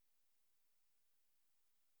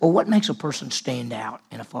Well, what makes a person stand out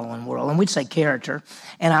in a fallen world? And we'd say character.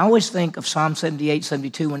 And I always think of Psalm 78,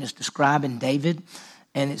 72 when it's describing David.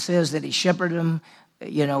 And it says that he shepherded him,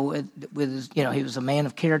 you know, with his, you know, he was a man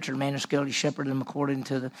of character, a man of skill. He shepherded them according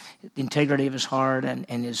to the integrity of his heart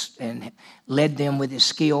and led them with his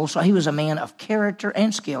skill. So he was a man of character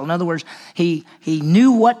and skill. In other words, he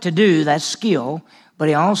knew what to do, that's skill, but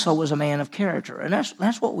he also was a man of character. And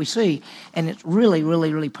that's what we see. And it's really,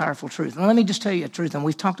 really, really powerful truth. And let me just tell you a truth, and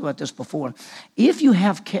we've talked about this before. If you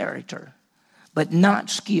have character but not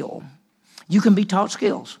skill, you can be taught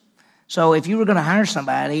skills. So if you were going to hire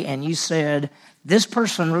somebody and you said, this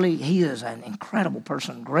person really, he is an incredible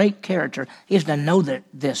person, great character, he has to know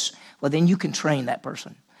this, well, then you can train that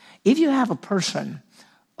person. If you have a person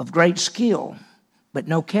of great skill but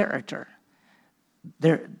no character,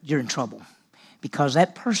 you're in trouble. Because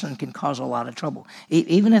that person can cause a lot of trouble.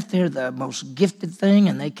 Even if they're the most gifted thing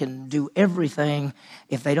and they can do everything,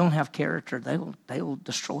 if they don't have character, they'll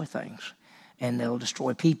destroy things and they'll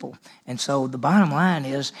destroy people. And so the bottom line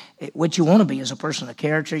is what you want to be is a person of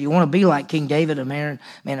character. You want to be like King David, a man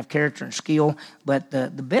of character and skill. But the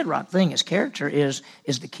bedrock thing is character is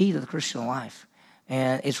the key to the Christian life.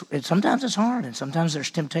 And sometimes it's hard, and sometimes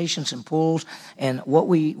there's temptations and pulls, and what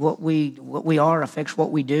we are affects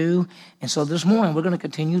what we do. And so this morning we're going to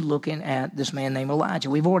continue looking at this man named Elijah.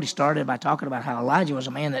 We've already started by talking about how Elijah was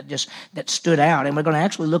a man that stood out, and we're going to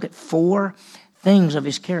actually look at 4 things of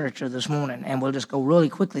his character this morning, and we'll just go really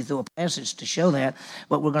quickly through a passage to show that.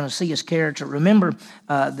 But we're going to see his character. Remember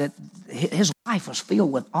that his life was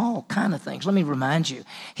filled with all kind of things. Let me remind you,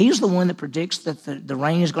 he's the one that predicts that the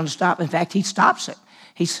rain is going to stop. In fact, he stops it.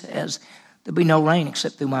 He says, there'll be no rain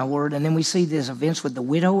except through my word. And then we see these events with the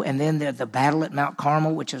widow, and then the battle at Mount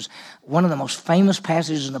Carmel, which is one of the most famous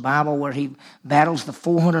passages in the Bible, where he battles the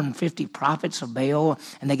 450 prophets of Baal,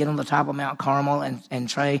 and they get on the top of Mount Carmel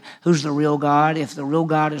and say, who's the real God? If the real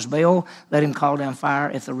God is Baal, let him call down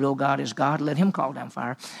fire. If the real God is God, let him call down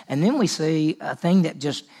fire. And then we see a thing that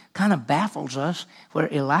just kind of baffles us,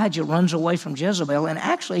 where Elijah runs away from Jezebel, and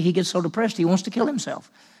actually he gets so depressed he wants to kill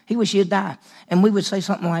himself. He wished he'd die. And we would say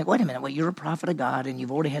something like, wait a minute, well, you're a prophet of God, and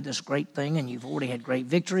you've already had this great thing, and you've already had great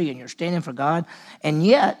victory, and you're standing for God, and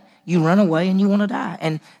yet you run away and you want to die.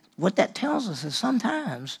 And what that tells us is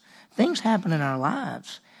sometimes things happen in our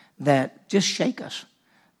lives that just shake us.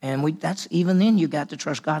 And that's even then you got to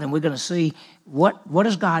trust God. And we're going to see what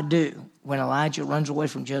does God do when Elijah runs away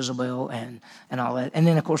from Jezebel and all that. And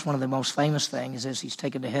then, of course, one of the most famous things is he's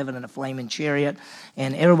taken to heaven in a flaming chariot.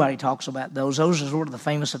 And everybody talks about those. Those are sort of the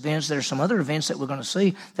famous events. There's some other events that we're going to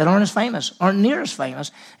see that aren't near as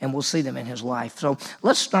famous, and we'll see them in his life. So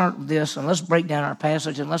let's start this, and let's break down our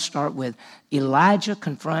passage, and let's start with Elijah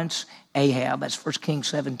confronts Ahab. That's 1 Kings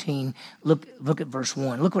 17. Look at verse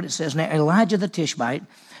 1. Look what it says. Now Elijah the Tishbite,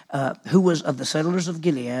 who was of the settlers of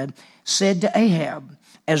Gilead, said to Ahab,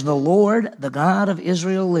 as the Lord, the God of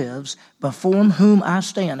Israel lives, before whom I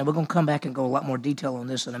stand. And we're going to come back and go a lot more detail on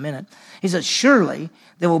this in a minute. He says, surely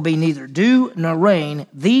there will be neither dew nor rain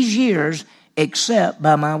these years except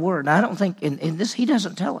by my word. Now, I don't think, in this, he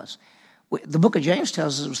doesn't tell us. The book of James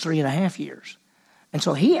tells us it was 3.5 years. And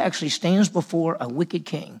so he actually stands before a wicked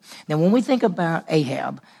king. Now, when we think about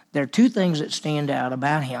Ahab, there are 2 things that stand out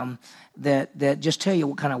about him that just tell you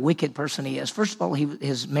what kind of wicked person he is. First of all,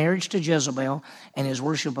 his marriage to Jezebel and his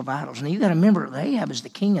worship of idols. Now, you got to remember that Ahab is the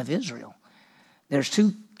king of Israel. There's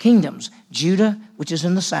 2 kingdoms, Judah, which is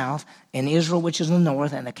in the south, and Israel, which is in the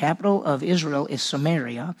north, and the capital of Israel is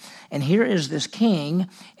Samaria. And here is this king,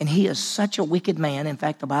 and he is such a wicked man. In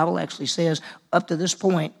fact, the Bible actually says, up to this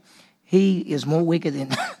point, he is more wicked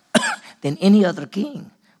than any other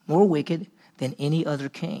king, more wicked than any other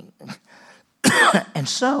king. And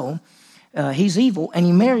so he's evil, and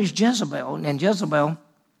he marries Jezebel. And Jezebel,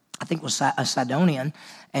 I think, was a Sidonian,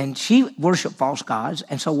 and she worshiped false gods.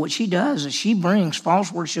 And so what she does is she brings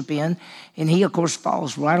false worship in, and he, of course,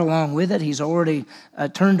 follows right along with it. He's already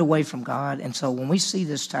turned away from God. And so when we see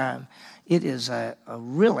this time, it is a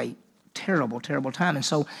really terrible, terrible time. And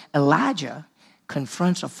so Elijah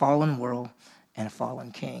confronts a fallen world and a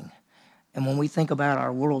fallen king. And when we think about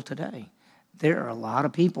our world today, there are a lot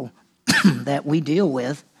of people that we deal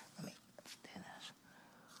with.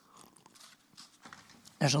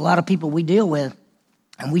 There's a lot of people we deal with,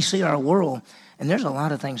 and we see our world, and there's a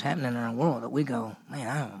lot of things happening in our world that we go, man,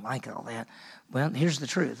 I don't like all that. Well, here's the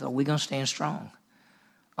truth. Are we going to stand strong?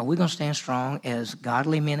 Are we going to stand strong as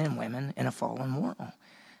godly men and women in a fallen world?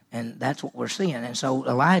 And that's what we're seeing. And so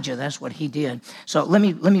Elijah, that's what he did. So let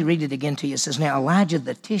me read it again to you. It says, now Elijah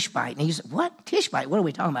the Tishbite. And he said, what? Tishbite? What are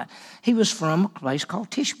we talking about? He was from a place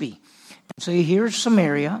called Tishbe. So here's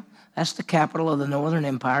Samaria. That's the capital of the northern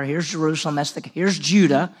empire. Here's Jerusalem. Here's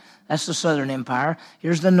Judah. That's the southern empire.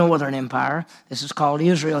 Here's the northern empire. This is called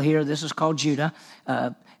Israel here. This is called Judah.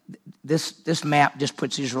 This map just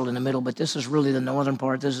puts Israel in the middle, but this is really the northern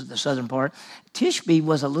part. This is the southern part. Tishbe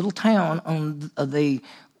was a little town on the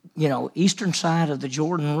eastern side of the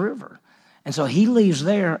Jordan River. And so he leaves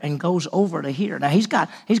there and goes over to here. Now he's going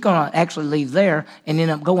to actually leave there and end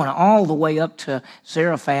up going all the way up to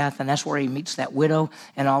Zarephath, and that's where he meets that widow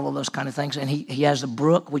and all of those kind of things. And he has a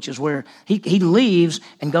brook, which is where he leaves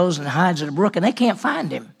and goes and hides at a brook, and they can't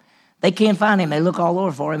find him. They can't find him. They look all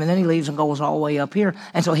over for him, and then he leaves and goes all the way up here.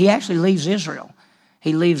 And so he actually leaves Israel.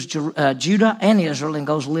 He leaves Judah and Israel and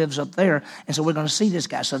lives up there. And so we're going to see this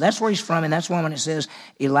guy. So that's where he's from, and that's why when it says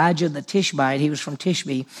Elijah the Tishbite, he was from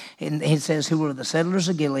Tishbe, and it says, who were the settlers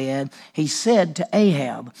of Gilead, he said to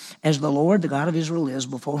Ahab, as the Lord, the God of Israel is,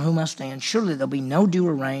 before whom I stand, surely there'll be no dew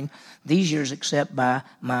or rain these years except by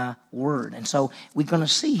my word. And so we're going to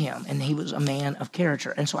see him, and he was a man of character.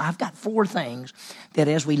 And so I've got 4 things that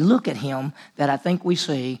as we look at him that I think we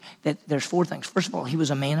see that there's 4 things. First of all, he was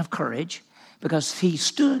a man of courage, because he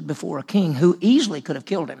stood before a king who easily could have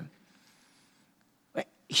killed him.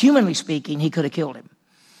 Humanly speaking, he could have killed him.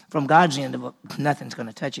 From God's end of it, nothing's going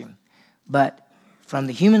to touch him. But from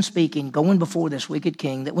the human speaking, going before this wicked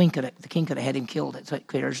king, the king could have had him killed. It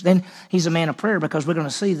clears. Then he's a man of prayer, because we're going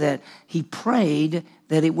to see that he prayed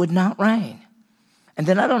that it would not rain. And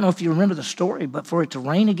then I don't know if you remember the story, but for it to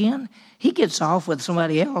rain again, he gets off with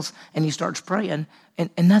somebody else and he starts praying,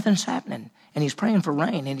 and nothing's happening. And he's praying for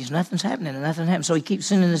rain, and nothing's happening, and nothing happens. So he keeps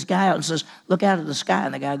sending this guy out and says, look out at the sky.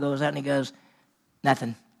 And the guy goes out and he goes,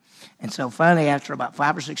 nothing. And so finally, after about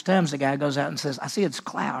 5 or 6 times, the guy goes out and says, I see it's a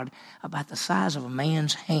cloud about the size of a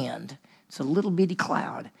man's hand. It's a little bitty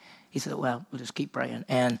cloud. He said, well, we'll just keep praying.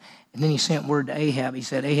 And then he sent word to Ahab. He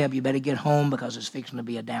said, Ahab, you better get home because it's fixing to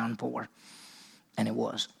be a downpour. And it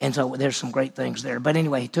was. And so there's some great things there. But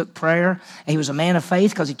anyway, he took prayer. And he was a man of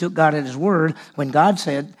faith because he took God at his word. When God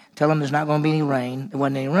said, tell him there's not going to be any rain, there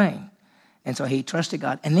wasn't any rain. And so he trusted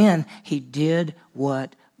God. And then he did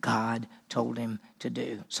what God told him to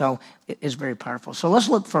do. So it is very powerful. So let's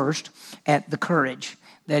look first at the courage,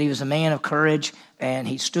 that he was a man of courage and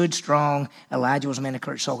he stood strong. Elijah was a man of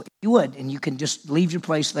courage. So if you would, and you can just leave your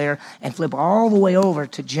place there and flip all the way over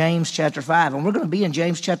to James chapter 5. And we're going to be in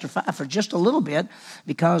James chapter 5 for just a little bit,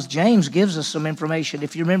 because James gives us some information.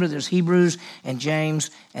 If you remember, there's Hebrews and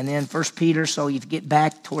James and then 1 Peter. So you get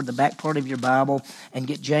back toward the back part of your Bible and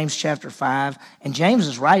get James chapter 5. And James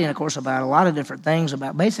is writing, of course, about a lot of different things,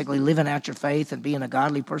 about basically living out your faith and being a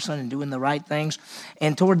godly person and doing the right things.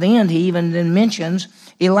 And toward the end, he even then mentions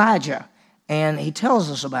Elijah. And he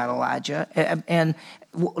tells us about Elijah. And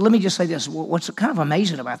let me just say this. What's kind of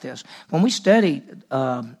amazing about this, when we study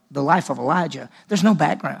the life of Elijah, there's no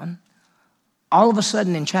background. All of a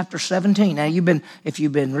sudden in chapter 17, now if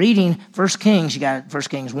you've been reading 1 Kings, you got 1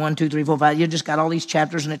 Kings 1, 2, 3, 4, 5, you just got all these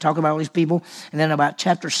chapters and they talk about all these people. And then about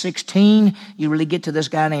chapter 16, you really get to this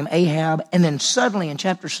guy named Ahab. And then suddenly in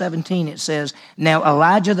chapter 17, it says, now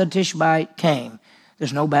Elijah the Tishbite came.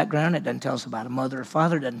 There's no background. It doesn't tell us about a mother or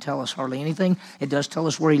father. It doesn't tell us hardly anything. It does tell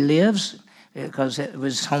us where he lives, because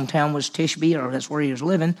his hometown was Tishbe, or that's where he was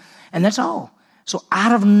living. And that's all. So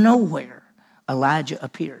out of nowhere, Elijah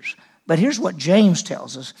appears. But here's what James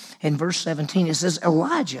tells us in verse 17. It says,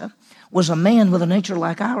 Elijah was a man with a nature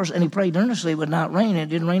like ours, and he prayed earnestly it would not rain. It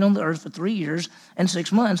didn't rain on the earth for 3 years and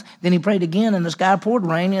 6 months. Then he prayed again, and the sky poured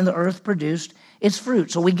rain, and the earth produced its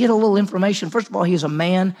fruit. So we get a little information. First of all, he is a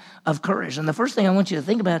man of courage. And the first thing I want you to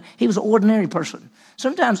think about, he was an ordinary person.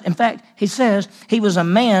 Sometimes, in fact, he says he was a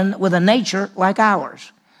man with a nature like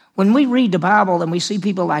ours. When we read the Bible and we see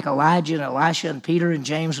people like Elijah and Elisha and Peter and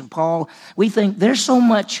James and Paul, we think there's so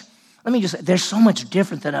much, they're so much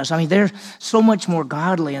different than us. I mean, they're so much more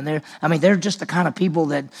godly, and they're just the kind of people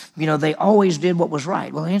that, they always did what was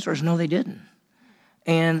right. Well, the answer is no, they didn't.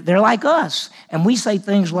 And they're like us. And we say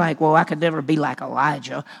things like, well, I could never be like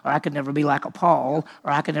Elijah, or I could never be like a Paul,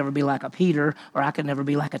 or I could never be like a Peter, or I could never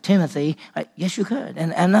be like a Timothy. Yes, you could.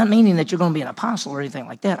 And I'm not meaning that you're going to be an apostle or anything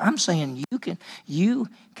like that. I'm saying you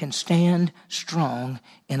can stand strong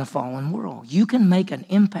in a fallen world. You can make an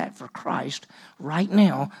impact for Christ right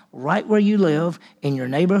now, right where you live, in your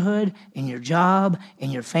neighborhood, in your job, in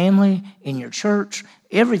your family, in your church,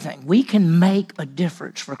 everything. We can make a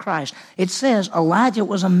difference for Christ. It says Elijah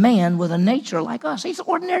was a man with a nature like us. He's an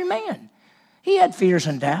ordinary man. He had fears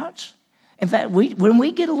and doubts. In fact, when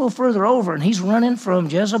we get a little further over and he's running from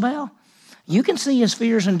Jezebel, you can see his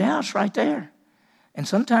fears and doubts right there. And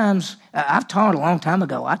sometimes, I've taught a long time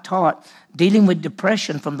ago, I taught dealing with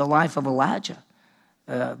depression from the life of Elijah.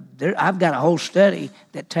 I've got a whole study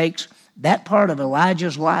that takes that part of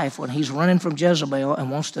Elijah's life when he's running from Jezebel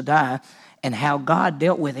and wants to die, and how God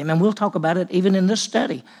dealt with him. And we'll talk about it even in this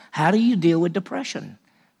study. How do you deal with depression?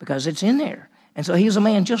 Because it's in there. And so he was a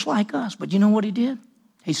man just like us. But you know what he did?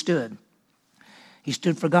 He stood. He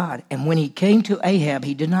stood for God. And when he came to Ahab,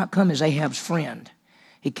 he did not come as Ahab's friend.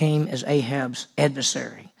 He came as Ahab's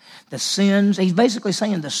adversary. The sins, he's basically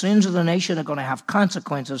saying the sins of the nation are going to have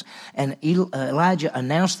consequences. And Elijah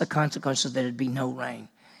announced the consequences, that there'd be no rain.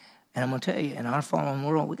 And I'm going to tell you, in our fallen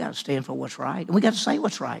world, we got to stand for what's right. And we got to say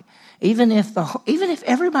what's right. Even if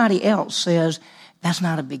everybody else says that's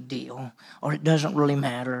not a big deal, or it doesn't really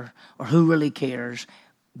matter, or who really cares,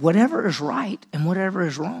 whatever is right and whatever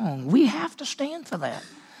is wrong, we have to stand for that.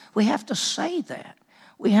 We have to say that.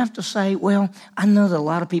 We have to say, well, I know that a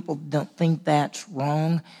lot of people don't think that's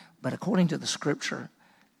wrong, but according to the Scripture,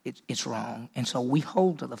 it's wrong. And so we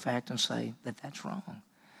hold to the fact and say that that's wrong.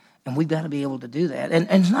 And we've got to be able to do that. And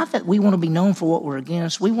it's not that we want to be known for what we're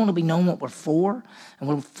against. We want to be known what we're for. And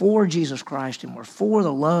we're for Jesus Christ. And we're for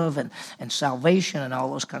the love and salvation and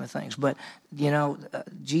all those kind of things. But,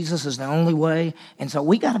 Jesus is the only way. And so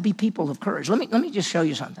we got to be people of courage. Let me just show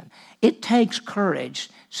you something. It takes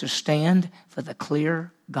courage to stand for the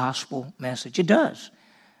clear gospel message. It does.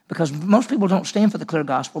 Because most people don't stand for the clear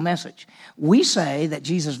gospel message. We say that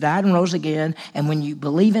Jesus died and rose again. And when you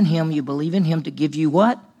believe in him to give you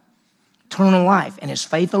what? Eternal life, and it's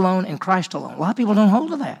faith alone and Christ alone. A lot of people don't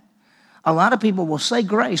hold to that. A lot of people will say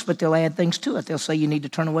grace, but they'll add things to it. They'll say you need to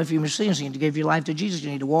turn away from your sins. You need to give your life to Jesus. You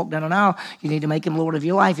need to walk down an aisle. You need to make him Lord of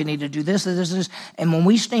your life. You need to do this, this, this. And when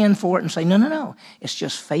we stand for it and say, no, it's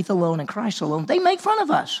just faith alone and Christ alone, they make fun of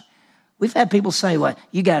us. We've had people say, well,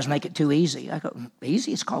 you guys make it too easy. I go,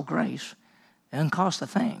 easy? It's called grace. It doesn't cost a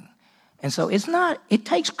thing. And so it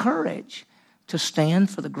takes courage to stand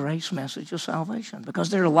for the grace message of salvation, because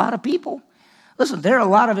there are a lot of people. Listen, there are a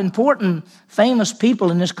lot of important, famous people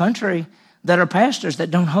in this country that are pastors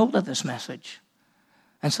that don't hold to this message.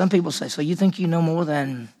 And some people say, so you think you know more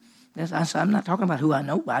than this? I say, I'm not talking about who I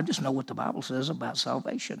know, I just know what the Bible says about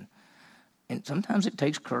salvation. And sometimes it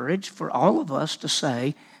takes courage for all of us to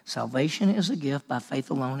say, salvation is a gift by faith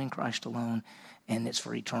alone in Christ alone, and it's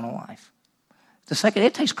for eternal life. The second,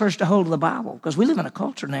 it takes courage to hold to the Bible, because we live in a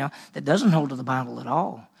culture now that doesn't hold to the Bible at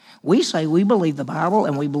all. We say we believe the Bible,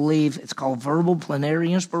 and we believe it's called verbal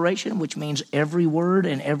plenary inspiration, which means every word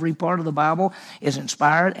and every part of the Bible is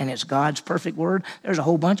inspired, and it's God's perfect word. There's a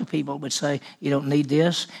whole bunch of people that would say, you don't need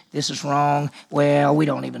this is wrong. Well, we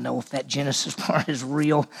don't even know if that Genesis part is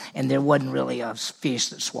real, and there wasn't really a fish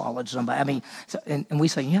that swallowed somebody. I mean, and we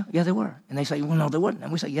say, yeah, there were. And they say, well, no, there wasn't.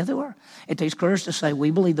 And we say, yeah, there were. It takes courage to say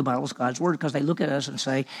we believe the Bible is God's word, because they look at us and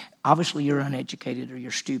say, obviously you're uneducated or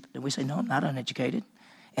you're stupid. And we say, no, I'm not uneducated.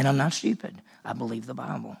 And I'm not stupid. I believe the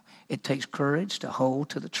Bible. It takes courage to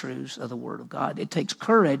hold to the truths of the Word of God. It takes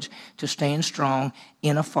courage to stand strong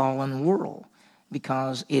in a fallen world,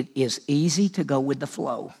 because it is easy to go with the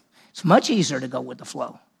flow. It's much easier to go with the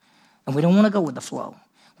flow. And we don't want to go with the flow.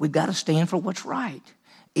 We've got to stand for what's right.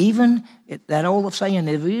 Even that old saying,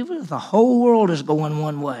 even if the whole world is going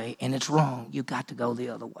one way and it's wrong, you've got to go the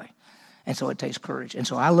other way. And so it takes courage. And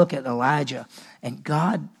so I look at Elijah, and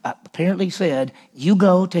God apparently said, you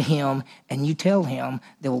go to him and you tell him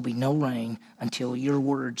there will be no rain until your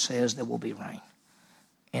word says there will be rain.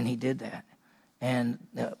 And he did that. And,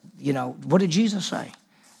 what did Jesus say?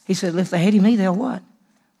 He said, if they hate me, they'll what?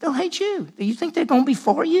 They'll hate you. Do you think they're going to be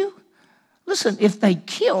for you? Listen, if they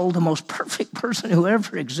kill the most perfect person who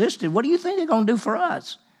ever existed, what do you think they're going to do for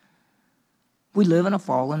us? We live in a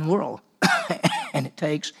fallen world, and it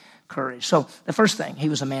takes courage. So the first thing, he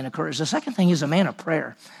was a man of courage. The second thing, he's a man of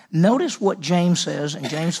prayer. Notice what James says in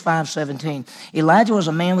James 5:17. Elijah was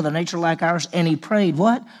a man with a nature like ours, and he prayed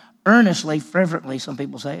what? Earnestly, fervently, some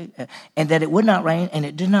people say, and that it would not rain, and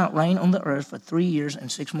it did not rain on the earth for 3 years and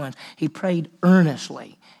 6 months. He prayed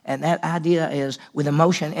earnestly. And that idea is with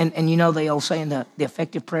emotion. And they all say in the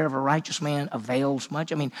effective prayer of a righteous man avails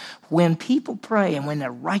much. I mean, when people pray and when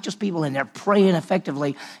they're righteous people and they're praying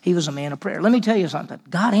effectively, he was a man of prayer. Let me tell you something.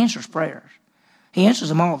 God answers prayers. He answers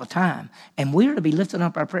them all the time. And we're to be lifting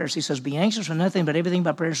up our prayers. He says, be anxious for nothing but everything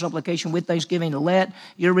by prayer and supplication with thanksgiving. Let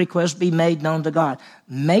your requests be made known to God.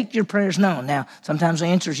 Make your prayers known. Now, sometimes the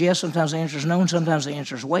answer is yes, sometimes the answer is no, and sometimes the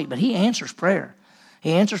answer is wait. But he answers prayer.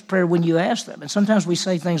 He answers prayer when you ask them. And sometimes we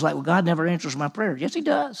say things like, well, God never answers my prayer. Yes, he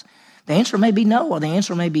does. The answer may be no, or the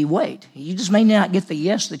answer may be wait. You just may not get the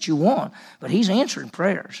yes that you want, but he's answering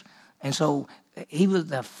prayers. And so he was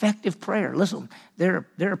the effective prayer. Listen, there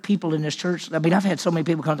are people in this church. I mean, I've had so many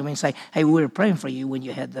people come to me and say, hey, we were praying for you when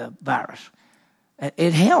you had the virus.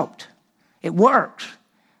 It helped. It worked.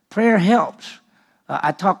 Prayer helps.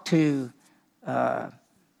 I talked to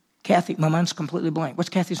Kathy. My mind's completely blank. What's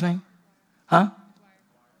Kathy's name? Huh?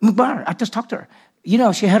 McGuire. I just talked to her. You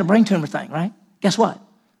know, she had a brain tumor thing, right? Guess what?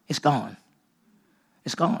 It's gone.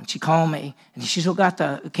 It's gone. She called me, and she still got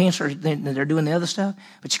the cancer. They're doing the other stuff.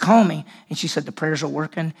 But she called me, and she said the prayers are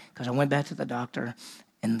working because I went back to the doctor,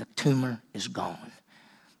 and the tumor is gone.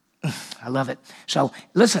 I love it. So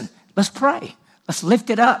listen, let's pray. Let's lift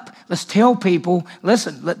it up. Let's tell people,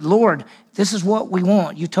 listen, Lord, this is what we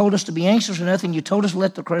want. You told us to be anxious for nothing. You told us to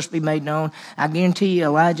let the request be made known. I guarantee you,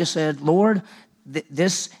 Elijah said, Lord,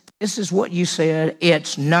 this is what you said.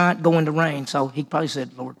 It's not going to rain. So he probably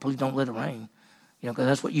said, Lord, please don't let it rain. You know, because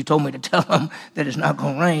that's what you told me to tell them, that it's not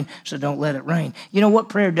going to rain, so don't let it rain. You know what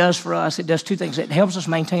prayer does for us? It does two things. It helps us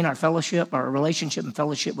maintain our fellowship, our relationship and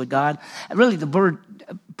fellowship with God. Really, the word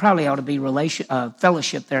probably ought to be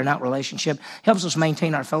fellowship there, not relationship. Helps us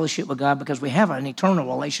maintain our fellowship with God because we have an eternal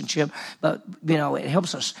relationship, but, you know, it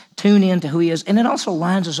helps us tune in to who he is. And it also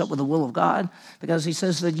lines us up with the will of God because he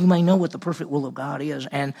says that you may know what the perfect will of God is.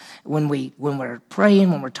 And when we're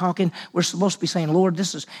praying, when we're talking, we're supposed to be saying, Lord,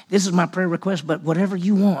 this is my prayer request, but whatever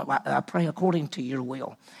you want, I pray according to your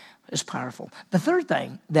will. It's powerful. The third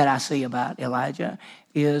thing that I see about Elijah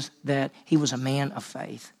is that he was a man of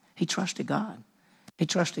faith. He trusted God. He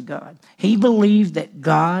trusted God. He believed that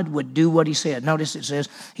God would do what he said. Notice it says,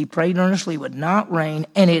 he prayed earnestly, it would not rain,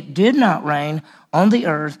 and it did not rain on the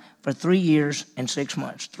earth for 3 years and 6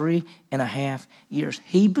 months, 3.5 years.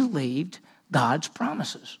 He believed God's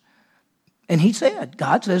promises. And he said,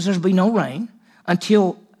 God says there's be no rain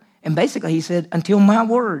until, and basically he said, until my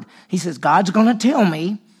word. He says, God's going to tell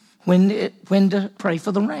me when to pray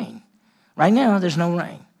for the rain. Right now, there's no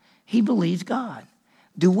rain. He believes God.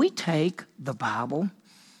 Do we take the Bible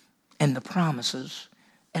and the promises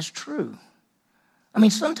as true? I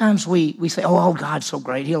mean, sometimes we say, oh, God's so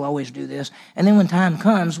great, he'll always do this. And then when time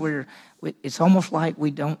comes, it's almost like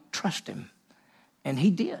we don't trust him. And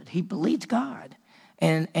he did. He believed God.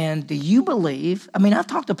 And do you believe? I mean, I've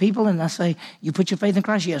talked to people and I say, you put your faith in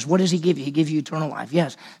Christ? Yes. What does he give you? He gives you eternal life.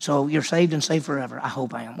 Yes. So you're saved and saved forever. I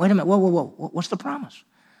hope I am. Wait a minute. Whoa. What's the promise?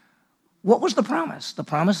 What was the promise? The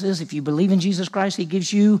promise is if you believe in Jesus Christ, he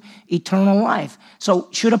gives you eternal life. So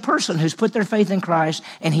should a person who's put their faith in Christ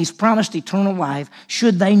and he's promised eternal life,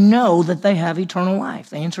 should they know that they have eternal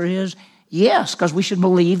life? The answer is yes, because we should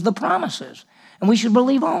believe the promises. And we should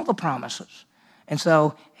believe all the promises. And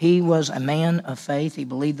so he was a man of faith. He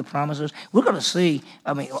believed the promises. We're going to see,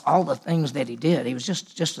 I mean, all the things that he did. He was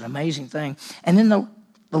just an amazing thing. And then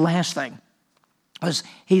the last thing was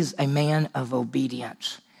he's a man of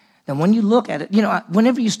obedience. And when you look at it, you know,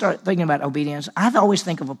 whenever you start thinking about obedience, I always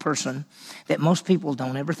think of a person that most people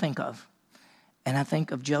don't ever think of. And I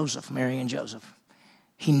think of Joseph, Mary and Joseph.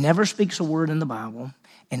 He never speaks a word in the Bible.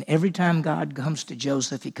 And every time God comes to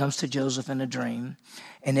Joseph, he comes to Joseph in a dream.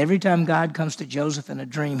 And every time God comes to Joseph in a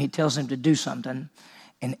dream, he tells him to do something.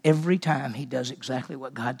 And every time he does exactly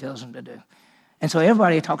what God tells him to do. And so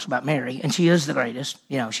everybody talks about Mary, and she is the greatest.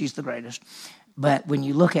 You know, she's the greatest. But when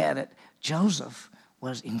you look at it, Joseph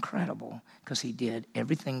was incredible because he did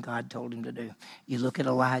everything God told him to do. You look at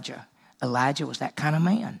Elijah. Elijah was that kind of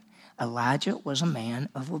man. Elijah was a man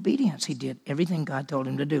of obedience. He did everything God told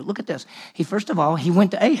him to do. Look at this. First of all, he went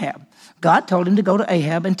to Ahab. God told him to go to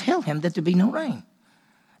Ahab and tell him that there'd be no rain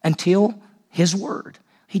until his word.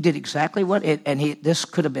 He did exactly what it, and this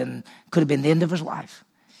could have been the end of his life.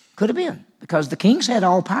 Could have been, because the kings had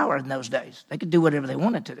all power in those days. They could do whatever they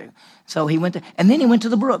wanted to do. So he went to, and then he went to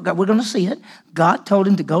the brook. We're going to see it. God told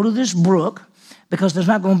him to go to this brook because there's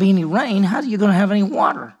not going to be any rain. How are you going to have any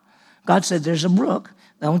water? God said, there's a brook.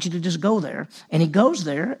 I want you to just go there. And he goes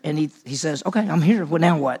there, and he says, okay, I'm here. Well,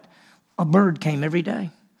 now what? A bird came every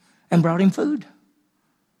day and brought him food.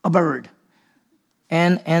 A bird.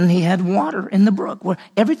 And he had water in the brook. Well,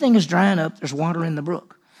 everything is drying up. There's water in the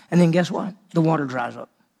brook. And then guess what? The water dries up.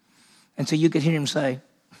 And so you could hear him say,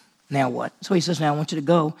 now what? So he says, now I want you to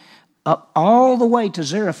go up all the way to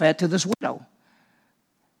Zarephath to this widow.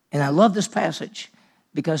 And I love this passage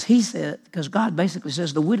because God basically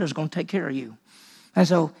says the widow's going to take care of you. And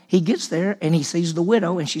so he gets there and he sees the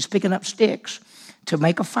widow and she's picking up sticks to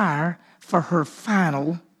make a fire for her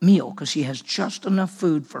final meal because she has just enough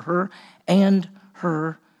food for her and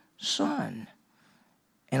her son.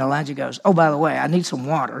 And Elijah goes, oh, by the way, I need some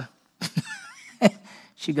water.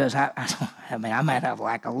 She goes, I might have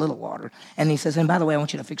like a little water. And he says, and by the way, I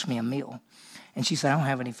want you to fix me a meal. And she said, I don't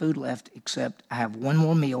have any food left except I have one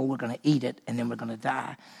more meal. We're going to eat it, and then we're going to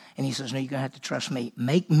die. And he says, no, you're going to have to trust me.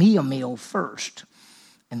 Make me a meal first,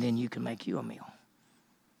 and then you can make you a meal.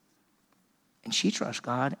 And she trusts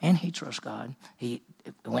God, and he trusts God. He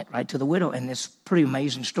went right to the widow, and it's a pretty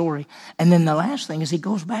amazing story. And then the last thing is he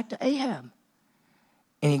goes back to Ahab.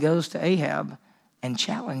 And he goes to Ahab and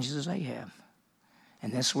challenges Ahab.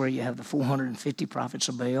 And that's where you have the 450 prophets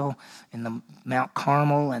of Baal in the Mount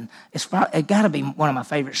Carmel. And it's got to be one of my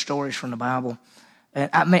favorite stories from the Bible.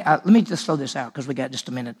 And let me just throw this out because we got just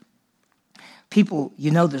a minute. People,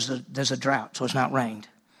 there's a drought, so it's not rained.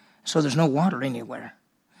 So there's no water anywhere.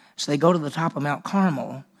 So they go to the top of Mount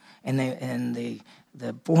Carmel, and the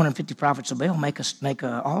 450 prophets of Baal make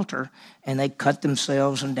an altar, and they cut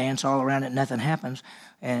themselves and dance all around it. Nothing happens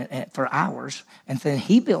and for hours. And then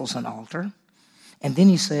he builds an altar, and then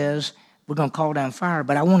he says, we're going to call down fire,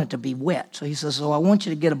 but I want it to be wet. So he says, I want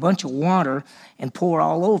you to get a bunch of water and pour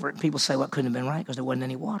all over it. And people say, well, it couldn't have been right because there wasn't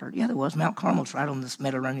any water. Yeah, there was. Mount Carmel's right on this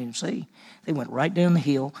Mediterranean Sea. They went right down the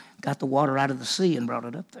hill, got the water out of the sea, and brought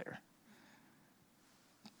it up there.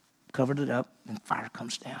 Covered it up, and fire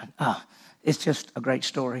comes down. It's just a great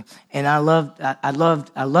story. And I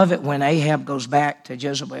love it when Ahab goes back to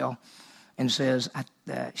Jezebel and says,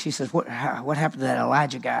 she says, what happened to that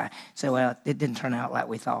Elijah guy? He said, well, it didn't turn out like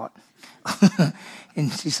we thought.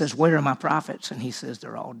 And she says, where are my prophets? And he says,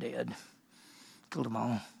 they're all dead. Killed them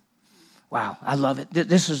all. Wow, I love it.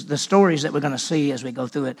 This is the stories that we're going to see as we go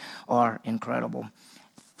through it are incredible.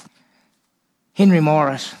 Henry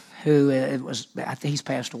Morris, I think he's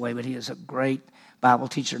passed away, but he is a great Bible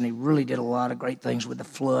teacher, and he really did a lot of great things with the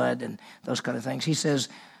flood and those kind of things. He says,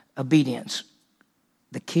 obedience.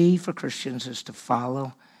 The key for Christians is to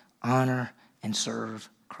follow, honor, and serve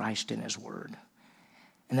Christ in his word.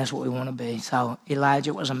 And that's what we want to be. So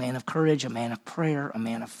Elijah was a man of courage, a man of prayer, a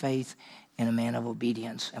man of faith, and a man of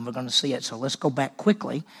obedience. And we're going to see it. So let's go back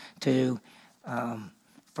quickly to 1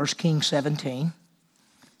 Kings 17,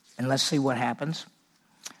 and let's see what happens.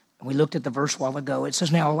 We looked at the verse a while ago. It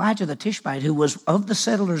says, now Elijah the Tishbite, who was of the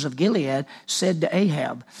settlers of Gilead, said to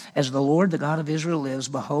Ahab, as the Lord, the God of Israel lives,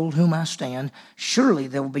 behold whom I stand, surely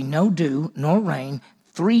there will be no dew nor rain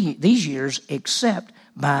these years except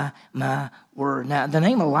by my word. Now, the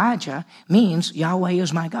name Elijah means Yahweh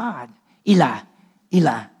is my God. Eli,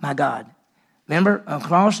 my God. Remember, on the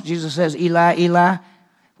cross, Jesus says, Eli, Eli,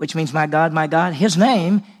 which means my God, my God. His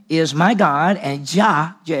name is my God, and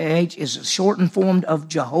Jah, J-H, is shortened form of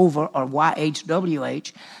Jehovah, or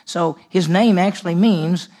Y-H-W-H. So his name actually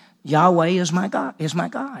means Yahweh is my God.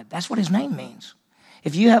 That's what his name means.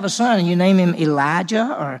 If you have a son and you name him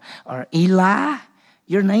Elijah or Eli,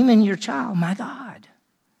 you're naming your child my God,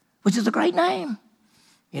 which is a great name,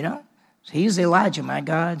 So he's Elijah, my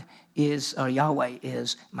God. Yahweh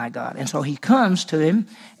is my God. And so he comes to him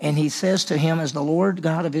and he says to him, as the Lord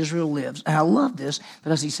God of Israel lives. And I love this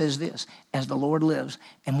because he says this, as the Lord lives.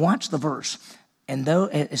 And watch the verse. And though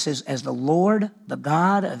it says, as the Lord, the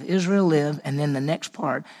God of Israel lives, and then the next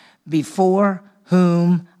part, before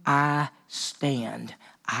whom I stand.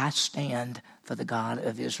 I stand for the God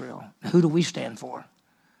of Israel. Who do we stand for?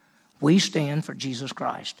 We stand for Jesus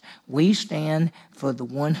Christ. We stand for the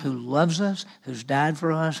one who loves us, who's died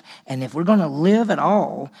for us. And if we're going to live at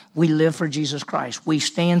all, we live for Jesus Christ. We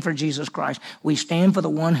stand for Jesus Christ. We stand for the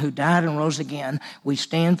one who died and rose again. We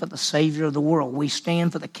stand for the Savior of the world. We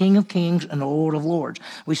stand for the King of Kings and the Lord of Lords.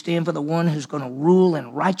 We stand for the one who's going to rule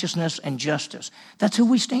in righteousness and justice. That's who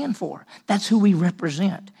we stand for. That's who we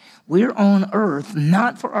represent. We're on earth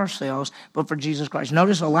not for ourselves, but for Jesus Christ.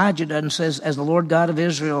 Notice Elijah doesn't say, as the Lord God of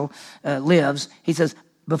Israel lives. He says,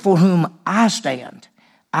 before whom I stand.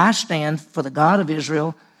 I stand for the God of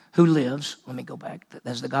Israel who lives. Let me go back.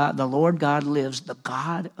 As the Lord God lives, the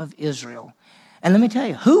God of Israel. And let me tell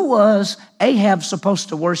you, who was Ahab supposed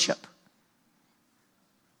to worship?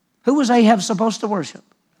 Who was Ahab supposed to worship?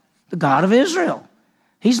 The God of Israel.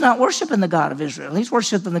 He's not worshiping the God of Israel. He's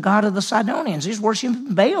worshiping the God of the Sidonians. He's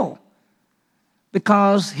worshiping Baal.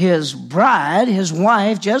 Because his bride, his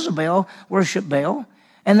wife, Jezebel, worshiped Baal.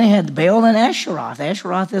 And they had Baal and Asheroth.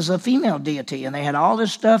 Asheroth is a female deity. And they had all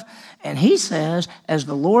this stuff. And he says, as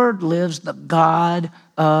the Lord lives, the God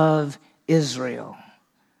of Israel.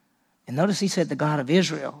 And notice he said the God of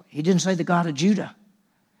Israel. He didn't say the God of Judah.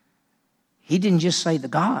 He didn't just say the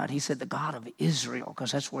God. He said the God of Israel,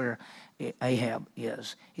 because that's where Ahab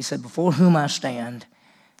is. He said, before whom I stand,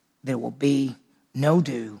 there will be no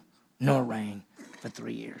dew nor rain for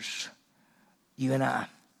 3 years. You and I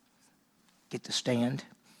get to stand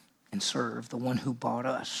and serve the one who bought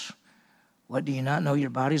us. What, do you not know your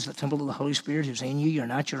body is the temple of the Holy Spirit who's in you? You're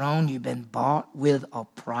not your own. You've been bought with a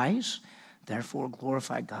price. Therefore,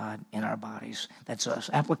 glorify God in our bodies. That's us.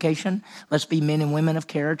 Application, let's be men and women of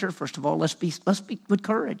character. First of all, let's be with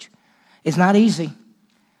courage. It's not easy.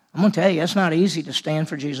 I'm going to tell you, it's not easy to stand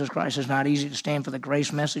for Jesus Christ. It's not easy to stand for the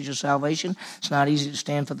grace message of salvation. It's not easy to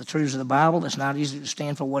stand for the truths of the Bible. It's not easy to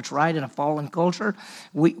stand for what's right in a fallen culture.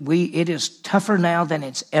 It is tougher now than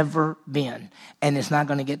it's ever been, and it's not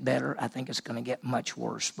going to get better. I think it's going to get much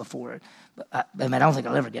worse before it. I don't think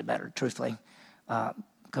it'll ever get better, truthfully,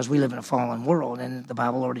 because we live in a fallen world, and the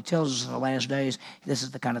Bible already tells us in the last days this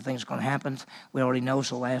is the kind of thing that's going to happen. We already know it's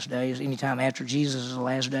the last days. Anytime after Jesus is the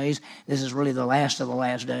last days, this is really the last of the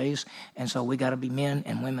last days, and so we got to be men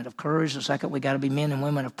and women of courage. The second, we got to be men and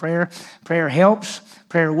women of prayer. Prayer helps.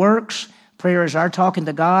 Prayer works. Prayer is our talking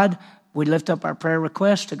to God. We lift up our prayer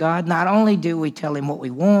requests to God. Not only do we tell him what we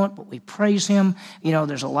want, but we praise him. You know,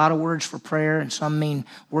 there's a lot of words for prayer, and some mean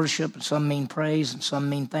worship, and some mean praise, and some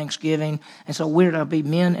mean thanksgiving. And so we're to be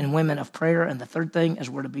men and women of prayer. And the third thing is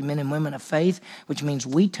we're to be men and women of faith, which means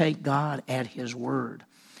we take God at his word.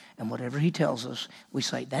 And whatever he tells us, we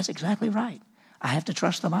say, that's exactly right. I have to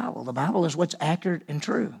trust the Bible. The Bible is what's accurate and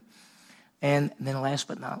true. And then last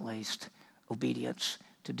but not least, obedience,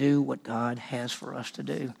 to do what God has for us to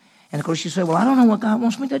do. And, of course, you say, well, I don't know what God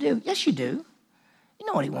wants me to do. Yes, you do. You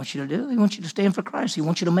know what he wants you to do. He wants you to stand for Christ. He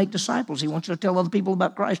wants you to make disciples. He wants you to tell other people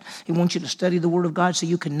about Christ. He wants you to study the Word of God so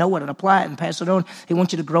you can know it and apply it and pass it on. He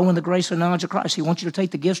wants you to grow in the grace and knowledge of Christ. He wants you to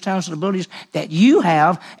take the gifts, talents, and abilities that you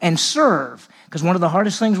have and serve. Because one of the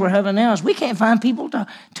hardest things we're having now is we can't find people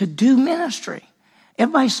to do ministry.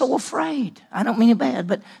 Everybody's so afraid. I don't mean it bad,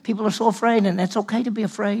 but people are so afraid, and it's okay to be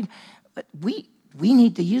afraid. But we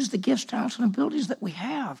need to use the gifts, talents, and abilities that we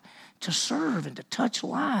have to serve and to touch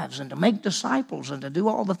lives and to make disciples and to do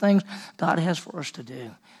all the things God has for us to do.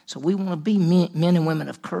 So we want to be men and women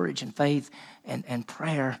of courage and faith and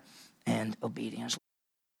prayer and obedience.